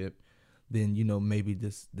relationship. Then, you know, maybe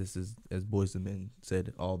this is, as Boys and Men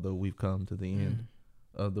said, although we've come to the end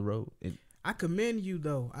of the road. I commend you,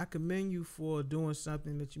 though. I commend you for doing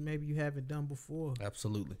something that you haven't done before.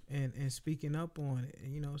 Absolutely. And speaking up on it,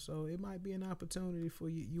 you know, so it might be an opportunity for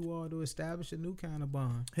you all to establish a new kind of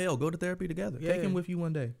bond. Hell, go to therapy together. Yeah. Take him with you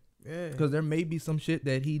one day. Yeah. Because there may be some shit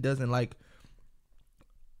that he doesn't like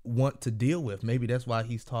want to deal with. Maybe that's why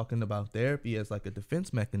he's talking about therapy as like a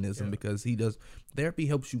defense mechanism, because therapy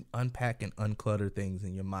helps you unpack and unclutter things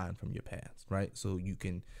in your mind from your past, right? So you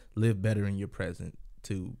can live better in your present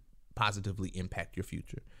to positively impact your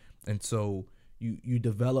future. And so you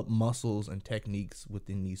develop muscles and techniques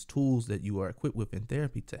within these tools that you are equipped with in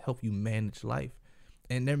therapy to help you manage life.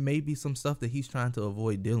 And there may be some stuff that he's trying to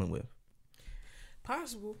avoid dealing with.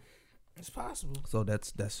 Possible. It's possible. So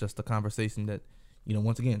that's just a conversation that, you know,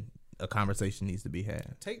 once again, a conversation needs to be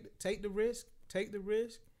had. Take the risk. Take the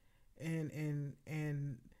risk, and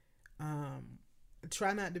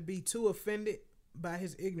try not to be too offended by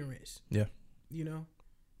his ignorance. Yeah. You know,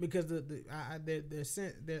 because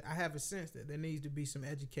I have a sense that there needs to be some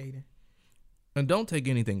educating. And don't take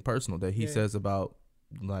anything personal that he Yeah. says about,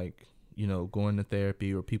 like, you know, going to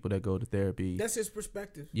therapy or people that go to therapy. That's his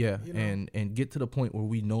perspective. Yeah, you know? and get to the point where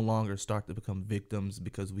we no longer start to become victims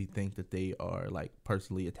because we think that they are like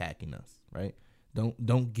personally attacking us, right?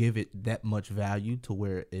 Don't give it that much value to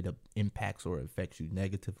where it impacts or affects you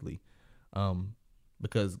negatively,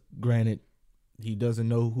 because granted, he doesn't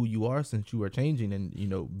know who you are since you are changing and, you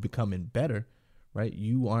know, becoming better, right?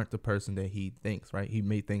 You aren't the person that he thinks, right? He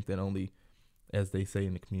may think that only, as they say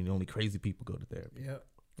in the community, only crazy people go to therapy. Yep.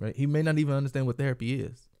 Right? He may not even understand what therapy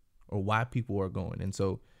is or why people are going. And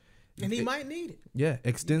so, And he might need it. yeah,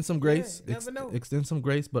 extend some grace. Yeah, never know. Extend some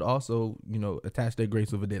grace, but also, you know, attach that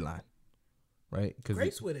grace with a deadline. Right?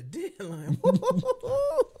 Grace with a deadline.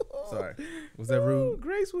 Sorry. Was that rude?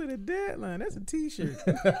 Grace with a deadline. That's a t-shirt.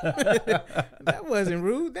 That wasn't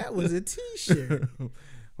rude. That was a t-shirt.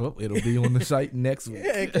 Well, it'll be on the site next week.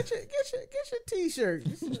 Yeah, get your t-shirt.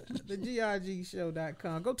 The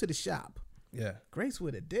grgshow.com. Go to the shop. Yeah. Grace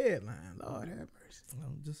with a deadline. Lord have mercy.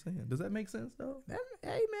 I'm just saying. Does that make sense though?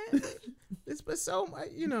 Hey man, it's but so much.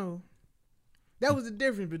 You know, that was the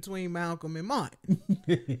difference between Malcolm and Martin.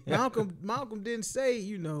 Malcolm didn't say,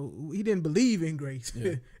 you know, he didn't believe in grace.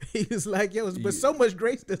 Yeah. He was like, yo, but so much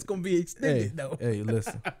grace that's gonna be extended though. Hey,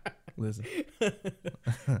 listen.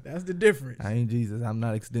 That's the difference. I ain't Jesus. I'm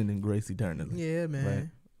not extending grace eternally. Yeah, man. Right.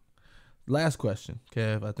 Last question,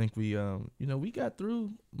 Kev. I think we, you know, we got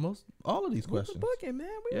through all of these questions. We were booking, man.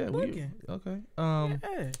 We were booking. Okay.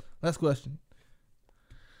 Yeah. Last question.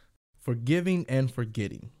 Forgiving and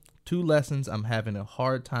forgetting. 2 lessons I'm having a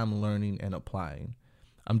hard time learning and applying.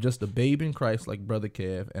 I'm just a babe in Christ like Brother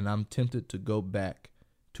Kev, and I'm tempted to go back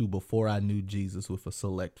to before I knew Jesus with a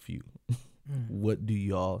select few. What do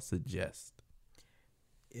y'all suggest?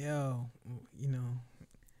 Yo, you know,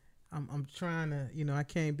 I'm trying to, you know,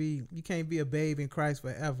 you can't be a babe in Christ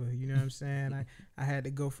forever. You know what I'm saying? I had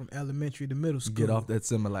to go from elementary to middle school. Get off that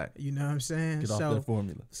Similac. You know what I'm saying? Get off that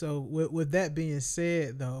formula. So with that being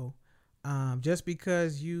said, though, just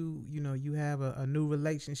because you have a new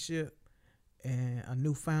relationship and a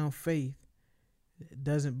newfound faith,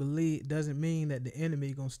 doesn't mean that the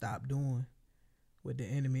enemy gonna stop doing what the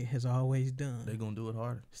enemy has always done. They're gonna do it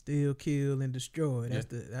harder. Steal, kill, and destroy. That's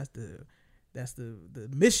the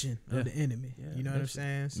mission of the enemy. Yeah, you know what I'm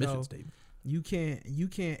saying? Mission So statement. you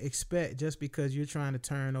can't expect, just because you're trying to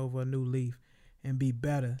turn over a new leaf and be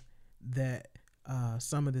better, that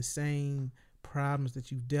some of the same problems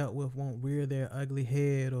that you've dealt with won't rear their ugly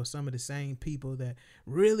head, or some of the same people that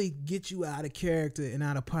really get you out of character and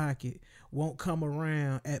out of pocket won't come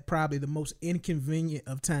around at probably the most inconvenient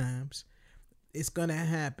of times. It's gonna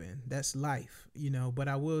happen. That's life, you know. But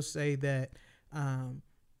I will say that,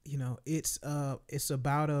 you know, it's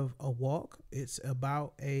about a walk. It's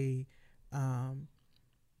about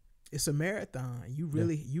it's a marathon. You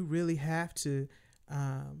really have to,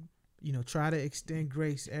 you know, try to extend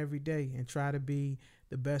grace every day and try to be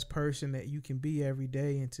the best person that you can be every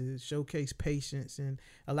day, and to showcase patience and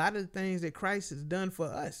a lot of the things that Christ has done for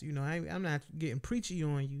us. You know, I'm not getting preachy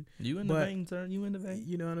on you. You in the vein, sir. You in the vein.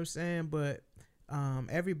 You know what I'm saying? But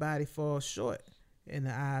everybody falls short in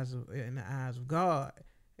the eyes of God.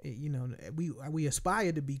 You know, we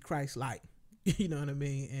aspire to be Christ-like. You know what I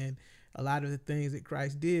mean? And a lot of the things that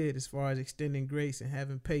Christ did, as far as extending grace and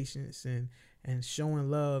having patience and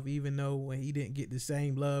showing love, even though when he didn't get the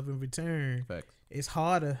same love in return. Facts. It's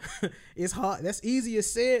harder. It's hard. That's easier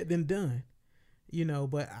said than done, you know.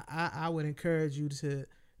 But I would encourage you to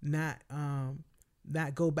not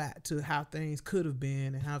go back to how things could have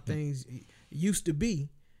been and how things used to be,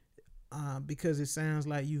 because it sounds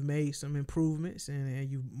like you've made some improvements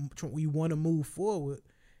and you want to move forward.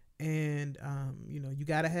 And you know, you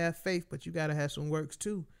got to have faith, but you got to have some works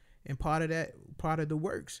too. And part of the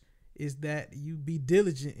works is that you be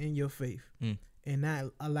diligent in your faith. And not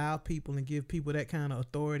allow people and give people that kind of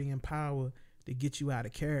authority and power to get you out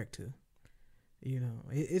of character. You know,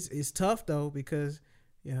 it's tough though, because,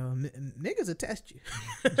 you know, niggas will test you.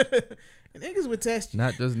 Niggas will test you.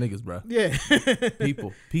 Not just niggas, bro. Yeah.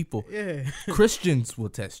 People. Yeah. Christians will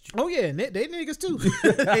test you. Oh yeah, they niggas too.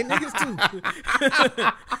 They niggas too.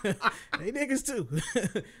 They niggas too.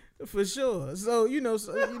 For sure. So, you know,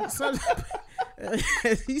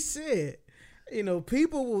 as he said, you know,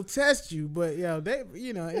 people will test you, but they,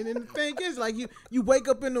 you know, and then the thing is, like, you wake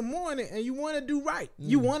up in the morning and you want to do right.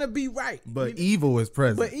 You want to be right. But evil is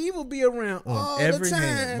present. But evil be around all every the time,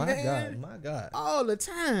 hand. man. My God. All the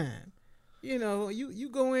time. You know, you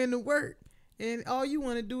go into work And all you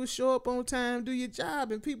want to do is show up on time, do your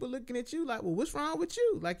job, and people looking at you like, well, what's wrong with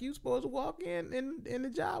you? Like you supposed to walk in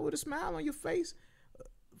the job with a smile on your face,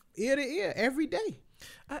 ear to ear, every day.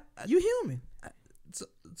 You human.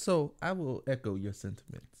 So I will echo your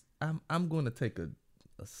sentiments. I'm going to take a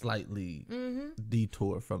slightly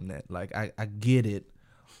detour from that. Like I get it,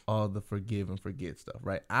 all the forgive and forget stuff,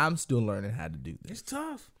 right? I'm still learning how to do this. It's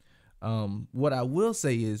tough. What I will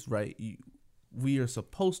say is, right, we are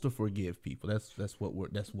supposed to forgive people. That's what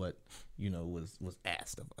was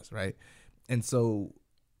asked of us, right? And so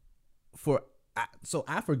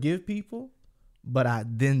I forgive people, but I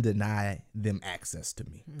then deny them access to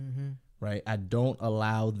me, right? I don't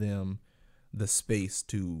allow them the space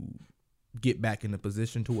to get back in the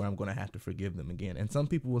position to where I'm going to have to forgive them again. And some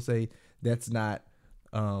people will say that's not,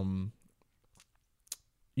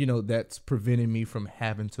 that's preventing me from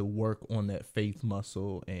having to work on that faith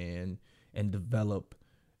muscle and develop,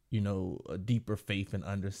 a deeper faith and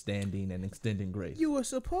understanding and extending grace. You were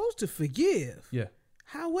supposed to forgive. Yeah.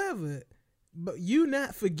 However, but you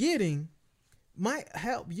not forgetting might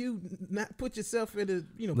help you not put yourself in a,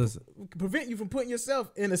 prevent you from putting yourself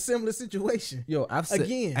in a similar situation. Yo, I've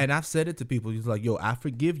said it to people. He's like, yo, I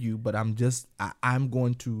forgive you, but I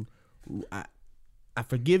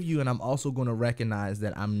forgive you, and I'm also going to recognize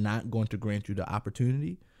that I'm not going to grant you the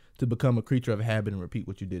opportunity to become a creature of habit and repeat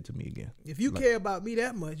what you did to me again. If you care about me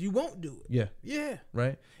that much, you won't do it. Yeah. Yeah.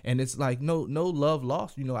 Right? And it's like, no love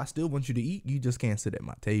lost. I still want you to eat. You just can't sit at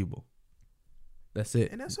my table. That's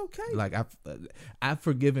it. And that's okay. Like I've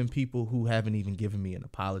forgiven people who haven't even given me an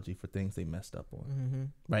apology for things they messed up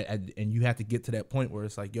on. Right? And you have to get to that point where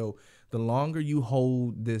it's like, yo, the longer you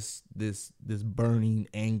hold this burning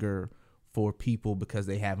anger for people because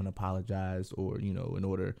they haven't apologized or, in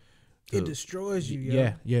order to, it destroys you.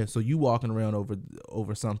 Yo. Yeah. So you walking around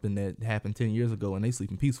over something that happened 10 years ago and they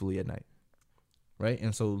sleeping peacefully at night. Right?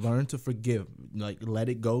 And so learn to forgive, like let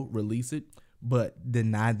it go, release it, but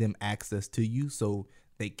deny them access to you so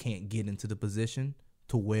they can't get into the position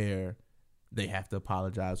to where they have to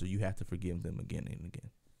apologize or you have to forgive them again and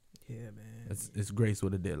again. Yeah, man. It's grace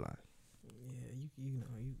with a deadline. Yeah, you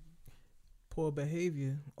poor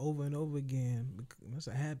behavior over and over again. That's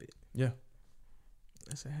a habit. Yeah,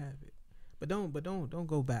 that's a habit. But don't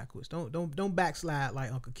go backwards. Don't backslide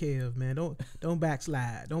like Uncle Kev, man. Don't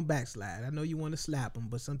backslide. Don't backslide. I know you want to slap him,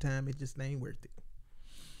 but sometimes it just ain't worth it.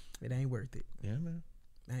 It ain't worth it. Yeah,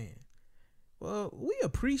 man. Well, we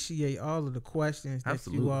appreciate all of the questions that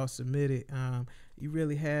Absolutely. you all submitted. You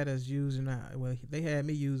really had us using they had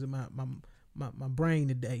me using my brain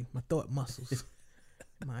today, my thought muscles,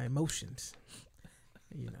 my emotions.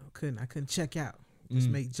 I couldn't check out. Just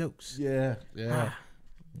make jokes. Yeah.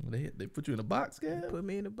 They put you in a box, guy. Put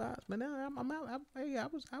me in a box, man. Now I'm out. I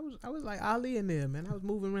was like Ali in there, man. I was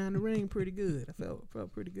moving around the ring pretty good. I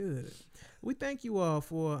felt pretty good. We thank you all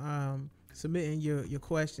for submitting your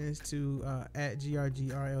questions to at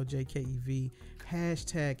GRGRLJKEV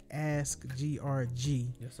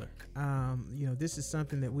 #AskGRG. Yes, sir. This is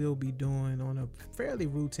something that we'll be doing on a fairly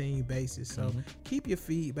routine basis. So keep your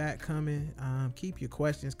feedback coming. Keep your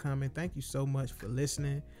questions coming. Thank you so much for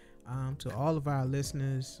listening. To all of our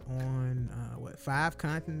listeners on 5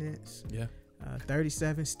 continents,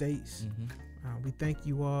 37 states. We thank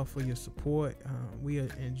you all for your support. We are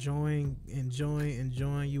enjoying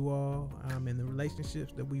you all in the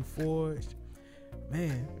relationships that we forged.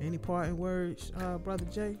 Man, any parting words, Brother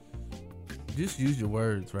Jay? Just use your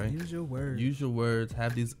words, right? Use your words. Use your words.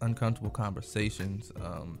 Have these uncomfortable conversations.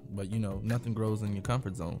 But nothing grows in your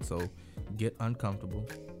comfort zone. So get uncomfortable.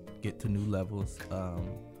 Get to new levels.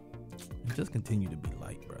 And just continue to be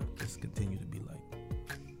light, bro. Just continue to be light.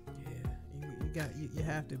 Yeah, you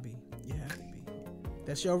have to be. You have to be.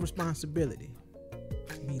 That's your responsibility.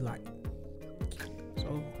 Be light.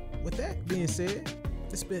 So, with that being said,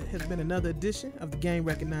 this has been another edition of the Game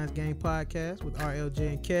Recognized Game Podcast with RLJ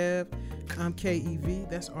and Kev. I'm KEV.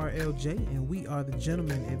 That's RLJ, and we are the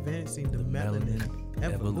gentlemen advancing the melanin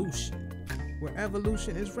evolution. Where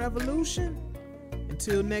evolution is revolution.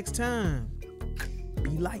 Until next time,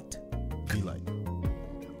 be light. Be light.